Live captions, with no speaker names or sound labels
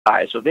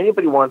sky. So if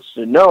anybody wants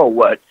to know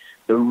what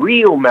the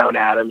real Mount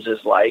Adams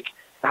is like,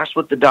 that's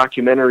what the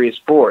documentary is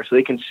for. So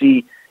they can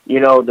see,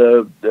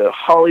 the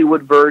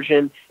Hollywood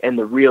version and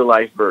the real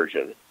life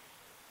version.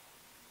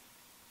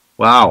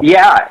 Wow.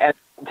 Yeah, and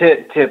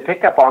to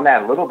pick up on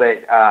that a little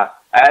bit,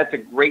 that's a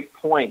great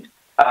point.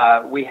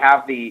 We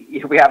have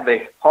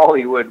the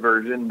Hollywood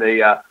version,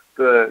 the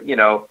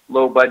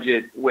low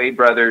budget Wade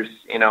brothers,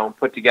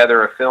 put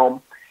together a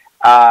film,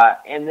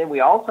 and then we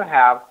also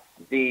have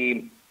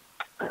the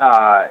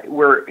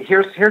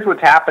here's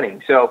what's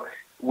happening. So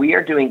we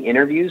are doing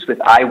interviews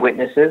with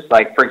eyewitnesses,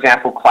 like for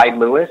example Clyde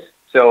Lewis.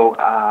 So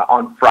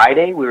on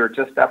Friday we were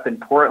just up in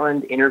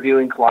Portland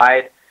interviewing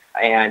Clyde,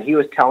 and he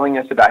was telling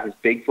us about his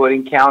Bigfoot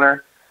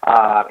encounter,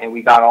 and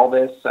we got all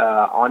this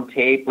on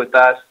tape with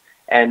us.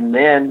 And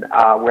then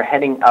we're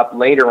heading up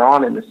later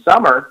on in the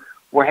summer.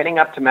 We're heading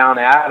up to Mount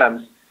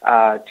Adams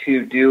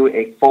to do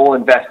a full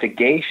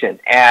investigation.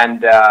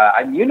 And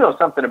you know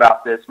something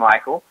about this,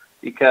 Michael,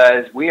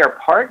 because we are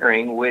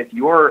partnering with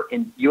your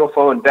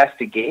UFO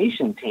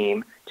investigation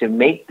team to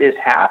make this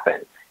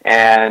happen.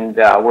 And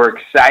we're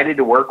excited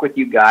to work with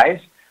you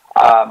guys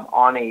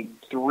on a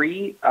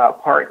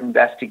 3-part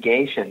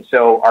investigation.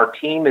 So our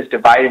team is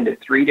divided into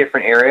 3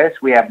 different areas.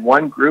 We have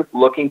one group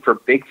looking for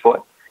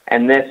Bigfoot,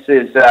 and this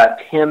is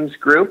Tim's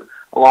group,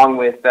 along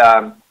with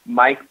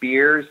Mike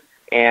Beers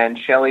and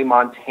Shelley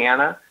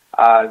Montana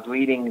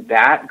leading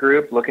that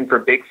group, looking for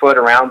Bigfoot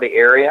around the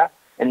area.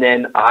 And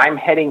then I'm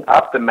heading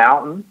up the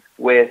mountain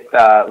with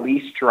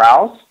Lee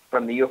Strauss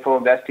from the UFO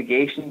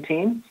investigation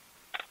team.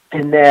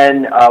 And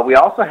then we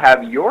also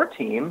have your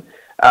team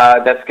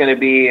that's going to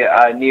be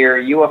near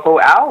UFO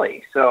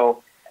Alley.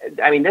 So,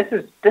 I mean, this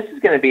is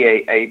going to be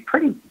a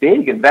pretty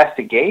big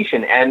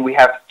investigation, and we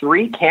have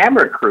 3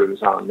 camera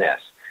crews on this.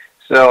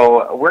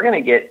 So we're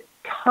going to get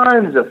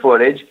tons of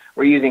footage.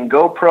 We're using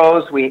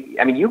GoPros.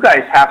 You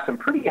guys have some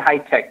pretty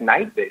high-tech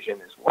night vision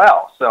as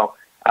well. So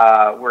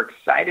we're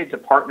excited to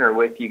partner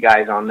with you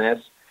guys on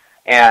this,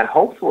 and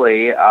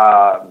hopefully,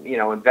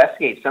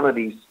 investigate some of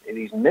these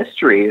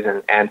mysteries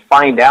and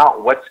find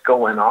out what's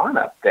going on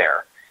up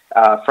there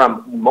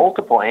from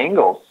multiple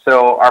angles.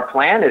 So our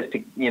plan is to,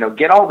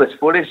 get all this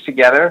footage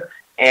together,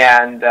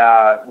 and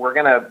we're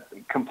going to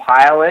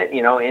compile it,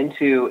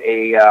 into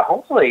a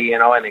hopefully,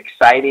 an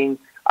exciting,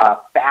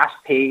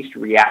 fast-paced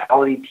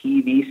reality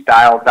TV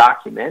style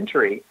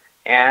documentary,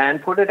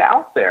 and put it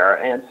out there.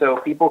 And so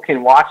people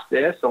can watch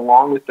this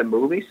along with the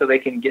movie, so they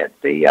can get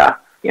the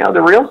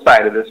the real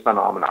side of this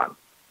phenomenon.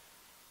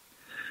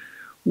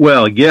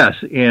 Well,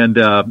 yes, and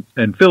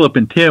Phillp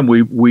and Tim,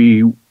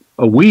 we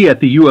at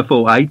the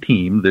UFO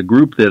team, the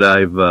group that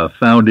I've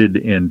founded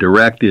and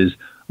direct,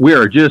 we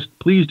are just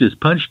pleased as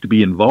punch to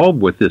be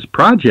involved with this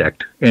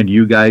project. And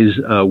you guys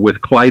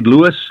with Clyde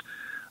Lewis,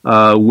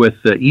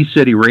 with East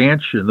City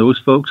Ranch and those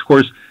folks. Of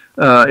course,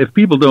 if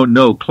people don't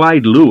know,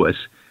 Clyde Lewis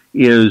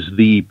is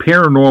the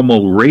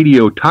paranormal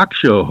radio talk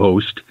show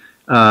host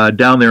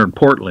down there in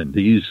Portland.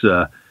 He's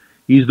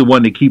the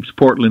one that keeps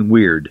Portland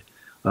weird.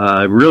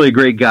 Really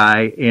great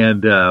guy,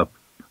 and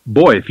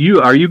boy,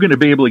 are you going to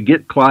be able to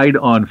get Clyde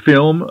on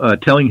film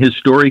telling his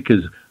story?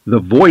 Because the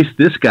voice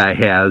this guy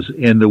has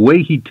and the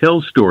way he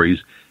tells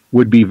stories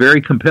would be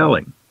very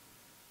compelling.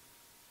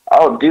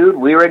 Oh, dude,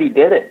 we already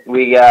did it.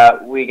 We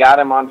got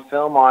him on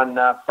film on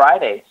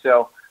Friday,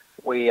 so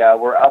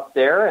we're up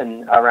there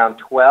and around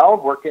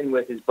 12, working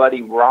with his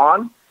buddy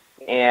Ron.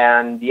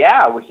 And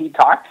yeah, he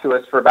talked to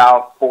us for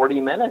about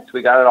 40 minutes.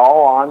 We got it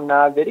all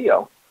on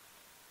video.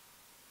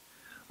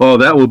 Well,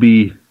 that will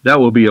be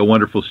a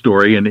wonderful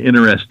story and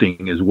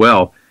interesting as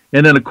well.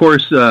 And then, of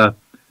course, the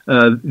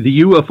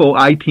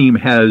UFO team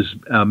has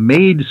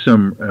made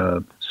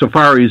some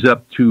safaris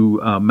up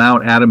to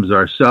Mount Adams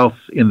ourselves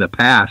in the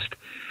past,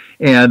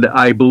 and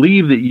I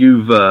believe that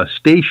you've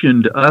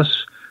stationed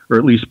us, or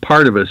at least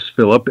part of us,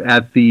 Phillp,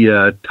 at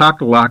the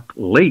Takalak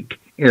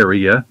Lake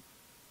area,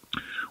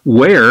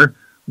 where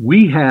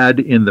we had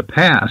in the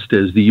past,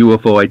 as the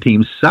UFO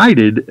team,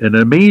 sighted an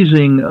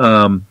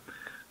amazing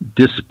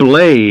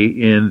display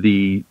in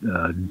the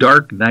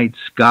dark night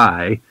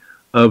sky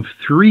of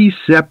 3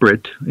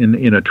 separate,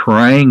 in a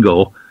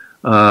triangle,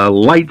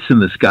 lights in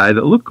the sky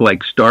that look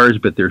like stars,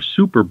 but they're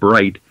super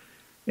bright.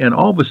 And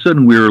all of a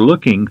sudden we were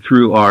looking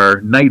through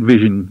our night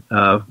vision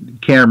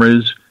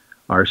cameras,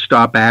 our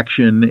stop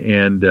action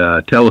and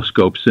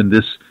telescopes, and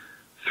this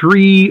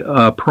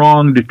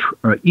 3-pronged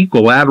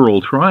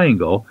equilateral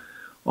triangle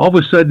all of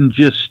a sudden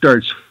just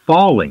starts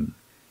falling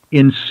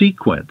in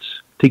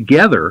sequence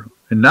together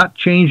and not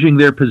changing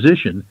their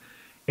position,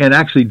 and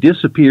actually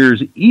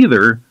disappears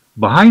either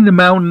behind the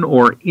mountain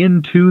or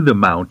into the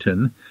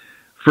mountain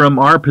from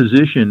our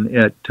position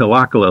at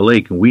Talakala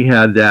Lake. And we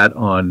had that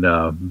on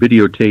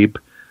videotape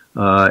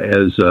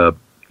as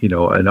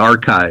an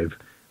archive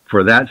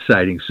for that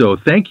sighting. So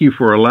thank you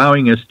for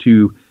allowing us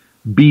to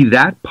be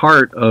that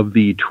part of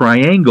the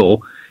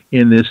triangle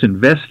in this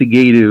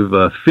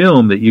investigative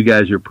film that you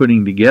guys are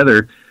putting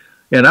together.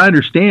 And I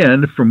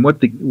understand from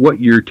what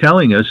you're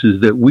telling us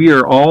is that we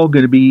are all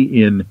going to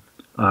be in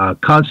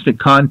constant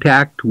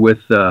contact with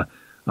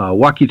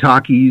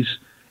walkie-talkies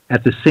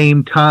at the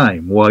same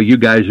time while you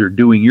guys are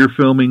doing your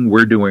filming,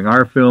 we're doing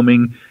our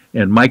filming,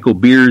 and Michael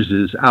Beers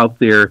is out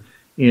there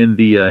in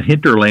the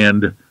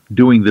hinterland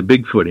doing the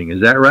Bigfooting.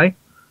 Is that right?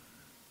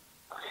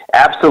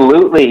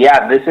 Absolutely,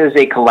 yeah. This is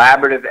a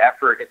collaborative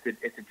effort.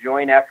 It's a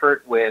joint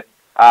effort with,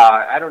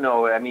 I don't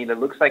know, I mean, it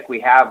looks like we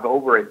have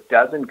over a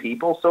dozen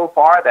people so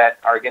far that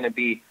are going to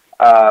be,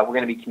 we're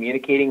going to be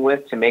communicating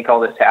with to make all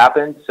this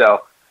happen.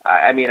 So,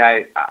 I mean,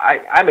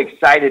 I'm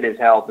excited as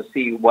hell to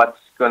see what's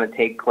going to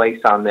take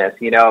place on this.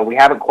 You know, we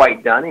haven't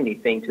quite done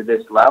anything to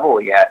this level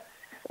yet.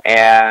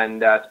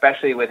 And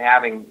especially with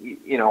having,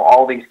 you know,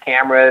 all these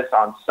cameras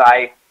on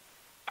site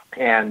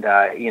and,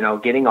 you know,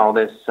 getting all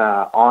this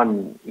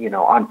on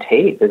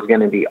tape is going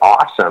to be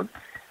awesome.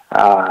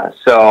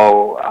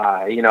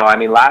 You know, I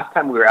mean, last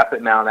time we were up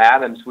at Mount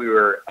Adams, we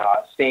were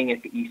staying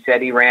at the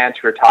ECETI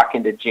Ranch. We were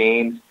talking to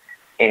James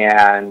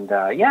and,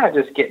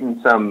 just getting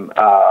some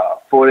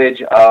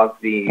footage of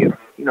the,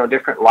 you know,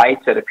 different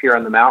lights that appear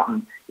on the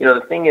mountain. You know,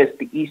 the thing is,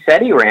 the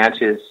ECETI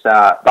Ranch is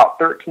about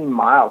 13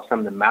 miles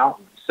from the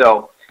mountain.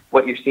 So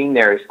what you're seeing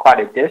there is quite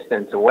a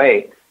distance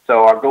away.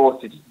 So our goal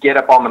is to just get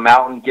up on the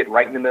mountain, get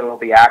right in the middle of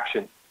the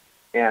action,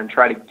 and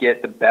try to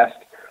get the best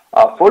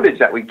footage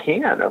that we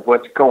can of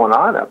what's going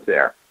on up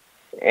there.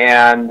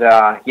 And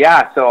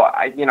so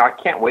I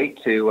can't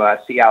wait to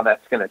see how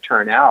that's going to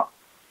turn out.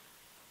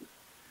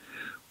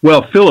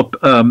 Well, Phillp,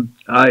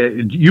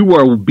 you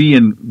are be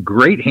in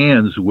great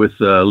hands with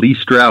Lee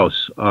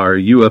Strauss, our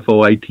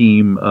UFOI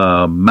team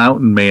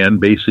mountain man.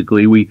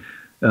 Basically,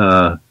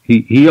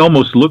 he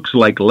almost looks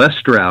like Les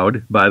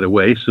Stroud, by the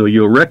way, so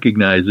you'll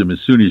recognize him as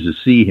soon as you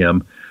see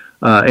him.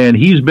 And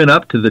he's been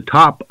up to the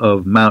top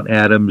of Mount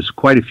Adams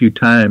quite a few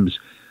times.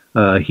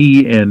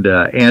 He and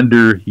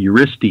Ander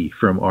Uristi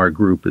from our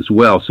group as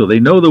well. So they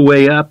know the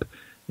way up,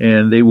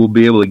 and they will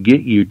be able to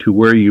get you to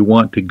where you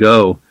want to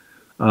go.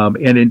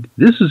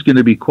 This is going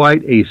to be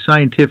quite a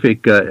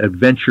scientific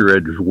adventure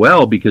as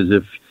well, because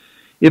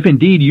if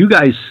indeed you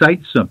guys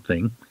sight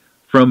something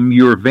from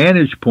your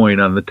vantage point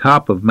on the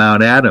top of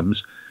Mount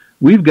Adams,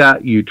 we've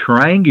got you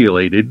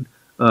triangulated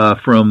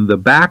from the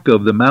back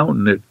of the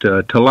mountain at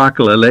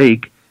Talakala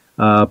Lake,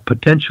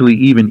 potentially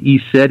even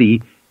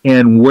ECETI,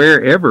 and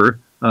wherever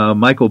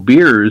Michael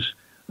Beers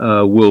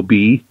will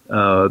be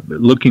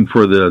looking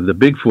for the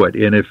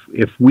Bigfoot. And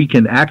if we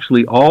can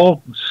actually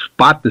all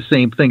spot the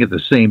same thing at the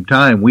same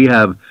time, we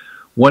have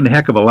one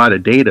heck of a lot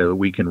of data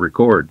we can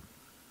record.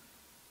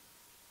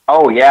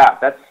 Oh yeah,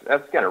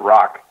 that's gonna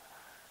rock.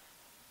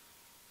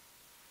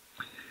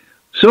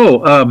 So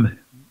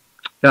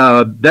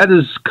that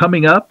is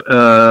coming up,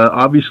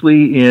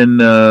 obviously in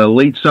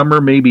late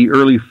summer, maybe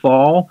early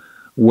fall,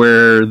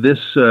 where this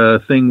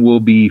thing will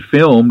be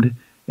filmed.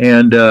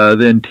 And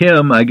then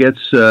Tim, I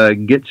guess,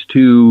 gets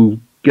to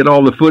get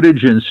all the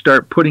footage and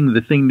start putting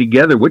the thing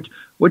together.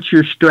 What's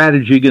your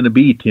strategy going to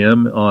be,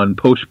 Tim, on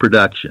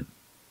post-production?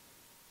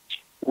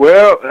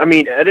 Well, I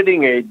mean,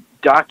 editing a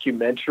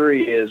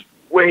documentary is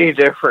way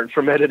different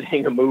from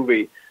editing a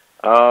movie.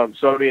 So,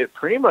 I mean,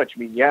 pretty much,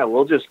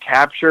 we'll just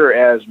capture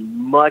as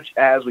much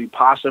as we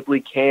possibly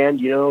can,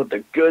 you know,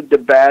 the good, the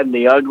bad, and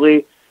the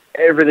ugly,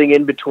 everything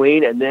in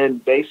between, and then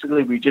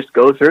basically we just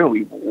go through and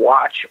we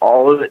watch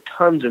all of it,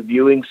 tons of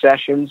viewing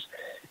sessions,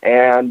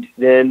 and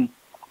then,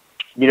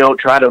 you know,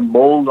 try to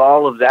mold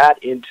all of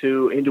that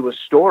into a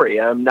story.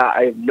 I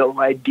have no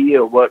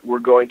idea what we're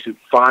going to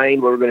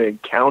find, what we're going to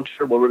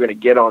encounter, what we're going to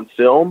get on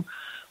film,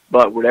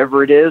 but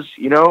whatever it is,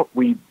 you know,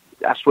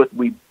 that's what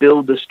we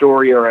build the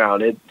story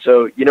around it.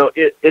 So, you know,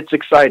 it's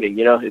exciting,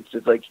 you know, it's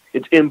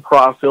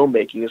improv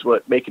filmmaking is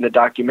what making a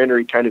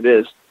documentary kind of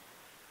is.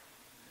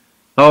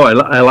 Oh,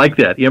 I like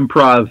that.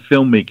 Improv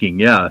filmmaking,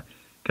 yeah.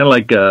 Kind of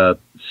like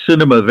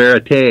cinema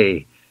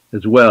verite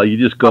as well. You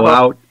just go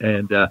out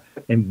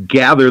and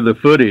gather the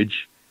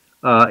footage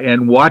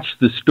and watch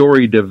the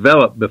story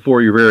develop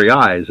before your very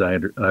eyes,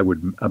 I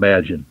would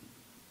imagine.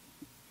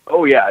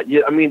 Oh, yeah.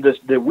 I mean,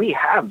 we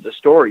have the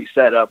story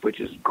set up, which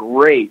is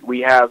great.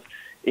 We have,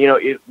 you know,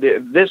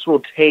 this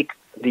will take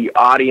the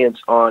audience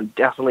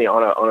definitely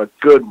on a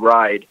good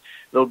ride.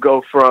 They'll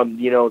go from,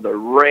 you know, the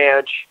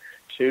ranch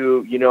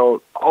to, you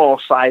know, all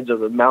sides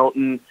of the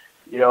mountain,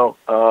 you know,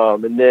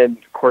 and then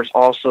of course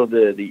also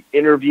the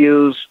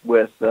interviews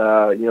with,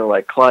 you know,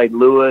 like Clyde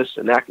Lewis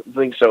and that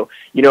thing. So,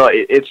 you know,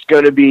 it's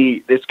going to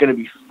be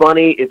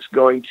funny. It's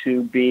going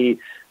to be,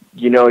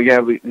 you know, you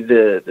have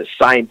the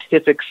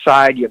scientific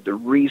side, you have the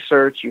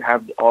research, you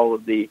have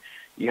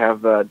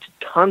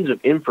tons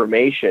of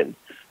information.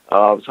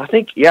 So I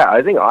think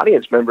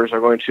audience members are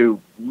going to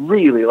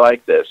really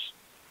like this.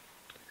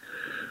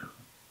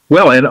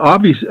 Well,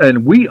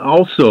 and we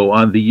also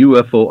on the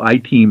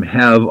UFOI team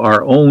have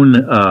our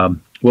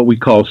own what we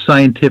call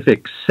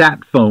scientific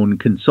sat phone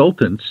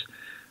consultants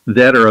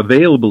that are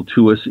available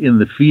to us in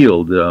the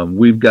field.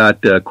 We've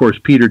got, of course,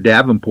 Peter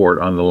Davenport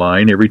on the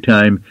line. Every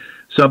time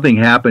something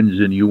happens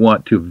and you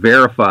want to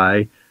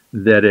verify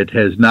that it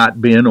has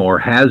not been or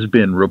has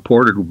been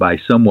reported by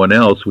someone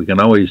else, we can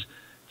always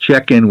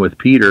check in with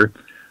Peter.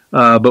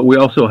 But we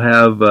also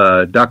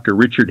have Dr.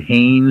 Richard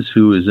Haynes,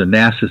 who is a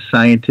NASA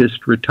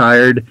scientist,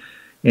 retired,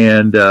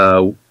 and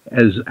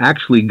has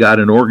actually got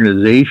an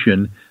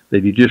organization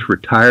that he just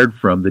retired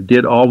from that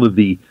did all of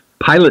the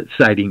pilot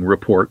sighting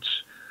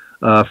reports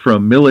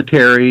from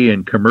military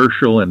and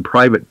commercial and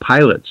private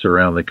pilots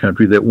around the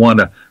country that want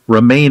to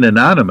remain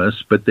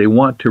anonymous, but they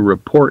want to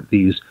report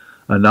these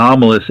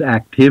anomalous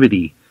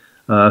activity.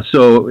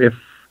 So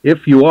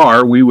if you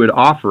are, we would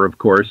offer, of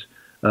course,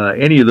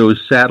 any of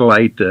those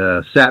satellite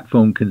sat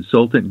phone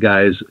consultant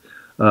guys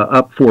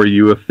up for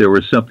you if there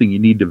was something you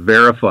need to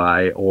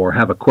verify or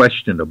have a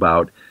question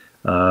about.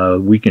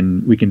 We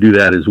can do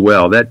that as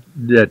well. That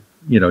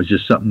is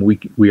just something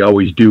we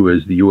always do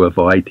as the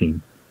UFOI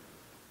team.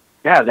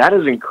 Yeah, that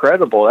is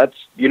incredible. That's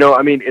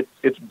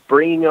it's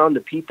bringing on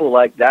the people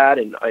like that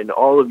and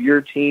all of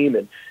your team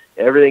and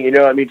everything.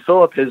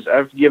 Phillp has. I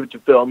have to give it to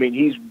Phil.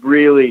 He's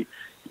really,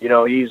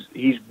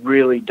 he's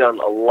really done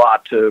a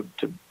lot to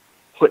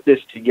put this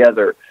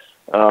together.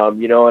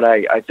 And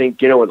I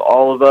think with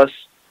all of us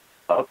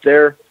up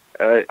there,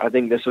 I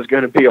think this is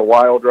going to be a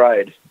wild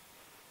ride.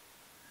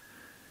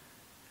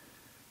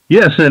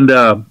 Yes, and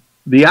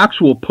the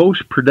actual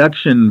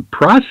post-production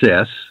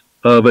process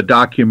of a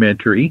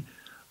documentary,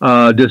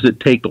 does it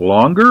take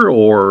longer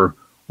or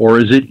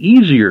is it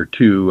easier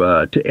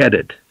to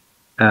edit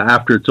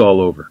after it's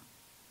all over?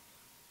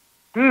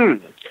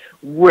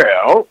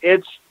 Well,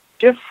 it's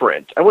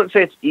different. I wouldn't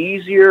say it's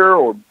easier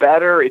or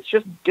better. It's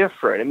just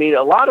different.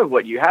 A lot of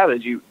what you have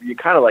is you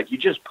kind of you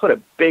just put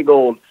a big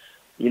old,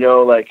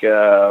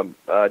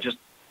 just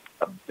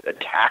a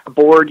tack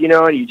board,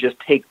 and you just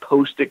take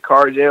Post-it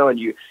cards, and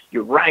you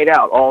write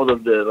out all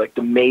of the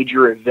the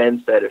major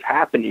events that have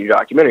happened in your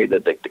documentary,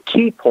 the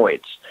key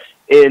points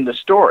in the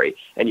story,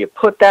 and you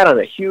put that on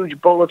a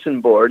huge bulletin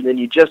board, and then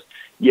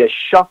you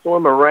shuffle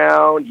them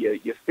around,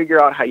 you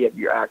figure out how you have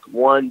your act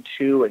 1,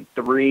 2, and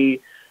 3,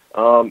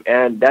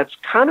 and that's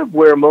kind of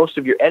where most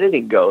of your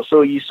editing goes.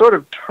 So you sort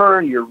of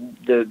turn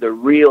the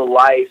real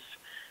life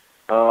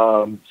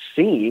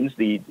scenes,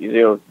 the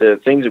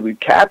things that we've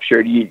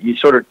captured, you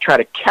sort of try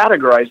to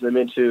categorize them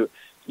into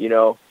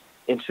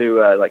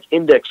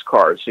index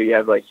cards. So you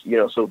have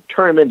so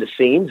turn them into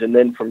scenes, and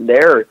then from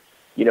there,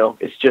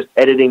 it's just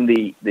editing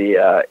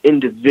the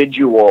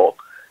individual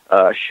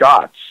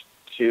shots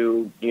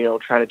to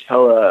try to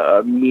tell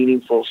a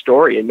meaningful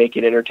story and make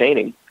it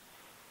entertaining.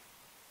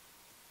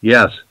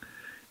 Yes.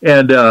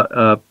 And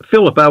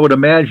Phillp, I would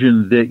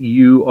imagine that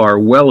you are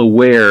well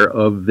aware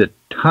of the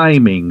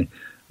timing,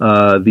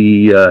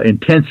 the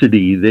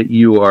intensity that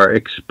you are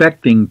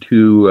expecting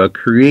to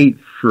create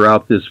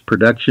throughout this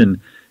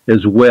production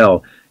as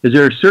well. Is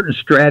there a certain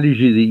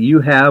strategy that you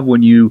have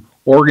when you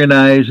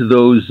organize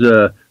those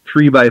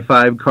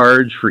 3x5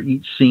 cards for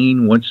each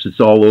scene once it's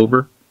all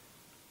over?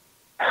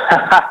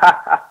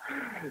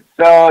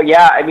 So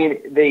yeah,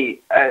 the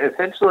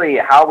essentially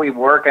how we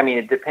work.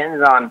 It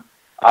depends on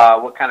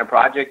what kind of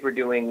project we're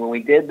doing. When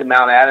we did the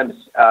Mount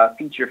Adams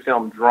feature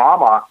film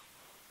drama,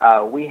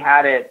 we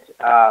had it.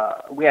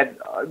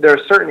 There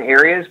are certain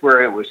areas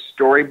where it was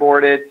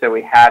storyboarded, so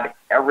we had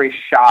every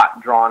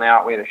shot drawn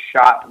out. We had a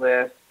shot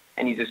list,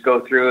 and you just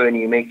go through and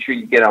you make sure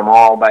you get them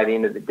all by the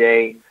end of the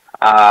day.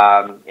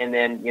 And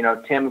then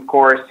Tim, of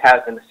course,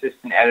 has an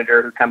assistant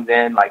editor who comes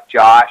in, like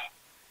Josh.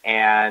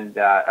 And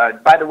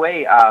by the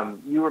way,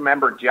 you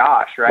remember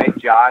Josh, right?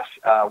 Josh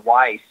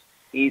Weiss.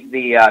 He's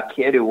the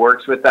kid who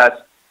works with us,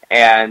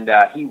 and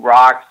he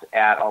rocks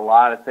at a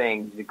lot of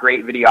things. He's a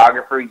great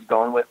videographer. He's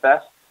going with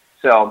us.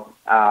 So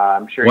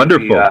I'm sure you'll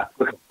be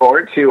looking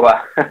forward to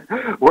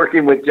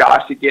working with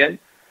Josh again.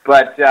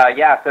 But,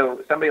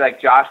 so somebody like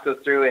Josh goes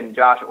through, and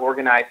Josh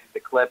organizes the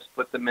clips,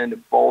 puts them into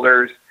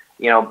folders,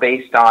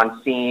 based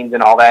on scenes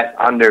and all that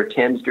under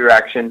Tim's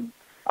direction.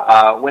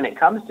 When it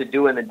comes to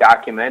doing the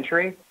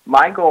documentary,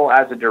 my goal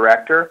as a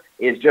director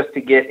is just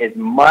to get as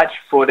much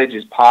footage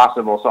as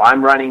possible. So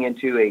I'm running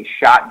into a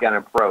shotgun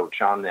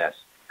approach on this.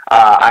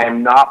 I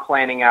am not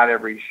planning out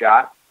every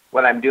shot.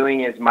 What I'm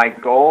doing is my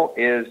goal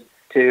is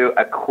to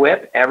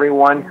equip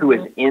everyone who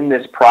is in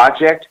this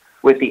project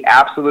with the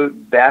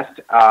absolute best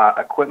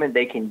equipment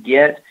they can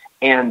get,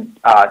 and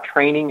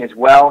training as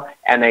well,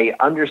 and a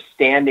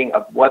understanding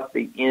of what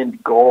the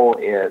end goal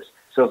is.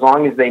 So as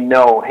long as they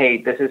know, hey,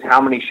 this is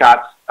how many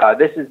shots,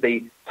 this is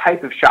the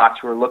type of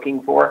shots we're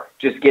looking for,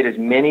 just get as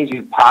many as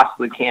you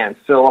possibly can.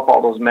 Fill up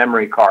all those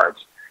memory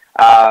cards.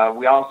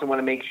 We also want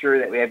to make sure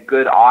that we have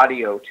good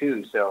audio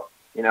too. So,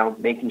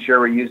 making sure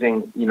we're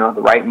using, the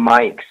right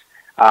mics.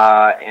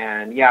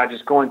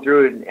 Just going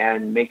through it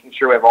and making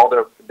sure we have all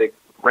the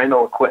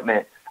rental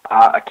equipment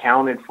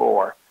accounted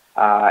for.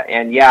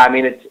 When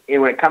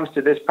it comes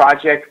to this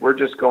project, we're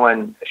just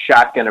going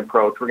shotgun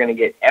approach. We're going to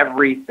get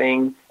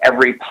everything,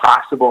 every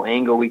possible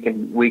angle we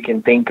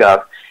can think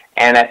of.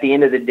 And at the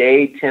end of the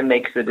day, Tim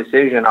makes the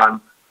decision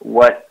on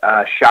what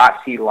shots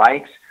he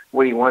likes,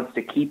 what he wants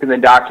to keep in the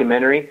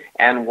documentary,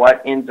 and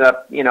what ends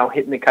up,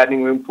 hitting the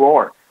cutting room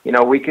floor.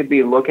 We could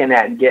be looking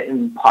at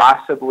getting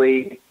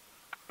possibly,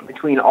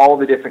 between all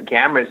the different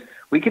cameras,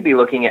 we could be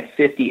looking at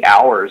 50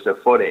 hours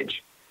of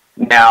footage.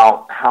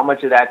 Now, how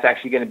much of that's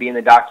actually going to be in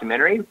the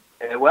documentary?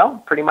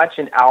 Well, pretty much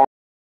an hour